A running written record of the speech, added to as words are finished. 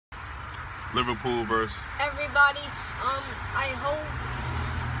Liverpool versus everybody.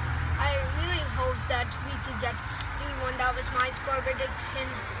 I really hope that we could get 3-1. That was my score prediction,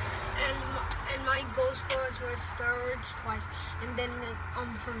 and my goal scorers were Sturridge twice, and then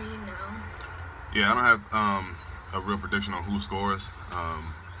for me now. Yeah, I don't have a real prediction on who scores.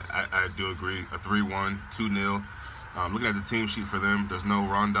 I do agree, a 3-1, 2-0. Looking at the team sheet for them, there's no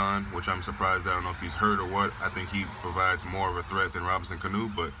Rondon, which I'm surprised. I don't know if he's hurt or what. I think he provides more of a threat than Robinson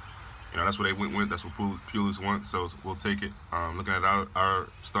Canu, but that's what they went with. That's what Pulis wants, so we'll take it. Looking at our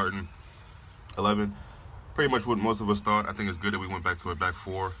starting 11, pretty much what most of us thought. I think it's good that we went back to a back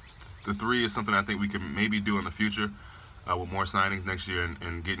four. The 3 is something I think we can maybe do in the future with more signings next year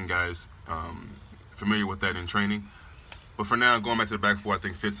and getting guys familiar with that in training. But for now, going back to the back 4, I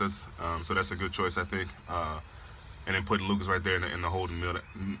think fits us. So that's a good choice, I think. And then putting Lucas right there in the holding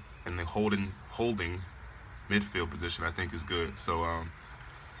midfield position, I think is good. So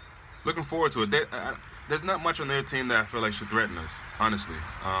looking forward to it. There's not much on their team that I feel like should threaten us, honestly.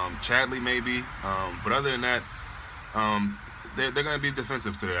 Chadley maybe, but other than that, they're going to be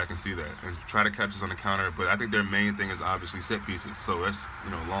defensive today. I can see that, and try to catch us on the counter. But I think their main thing is obviously set pieces. So that's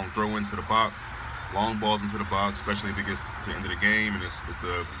long throw-ins to the box, long balls into the box, especially if it gets to the end of the game and it's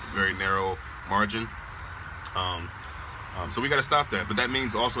a very narrow margin. So we got to stop that. But that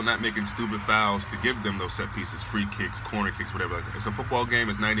means also not making stupid fouls to give them those set pieces, free kicks, corner kicks, whatever like that. It's a football game.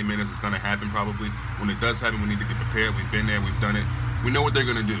 It's 90 minutes. It's going to happen probably. When it does happen, we need to get prepared. We've been there. We've done it. We know what they're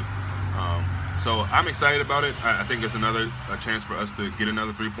going to do. So I'm excited about it. I think it's another chance for us to get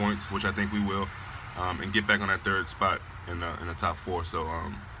another 3 points, which I think we will, and get back on that 3rd spot in the top 4. So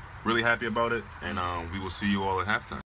really happy about it, and we will see you all at halftime.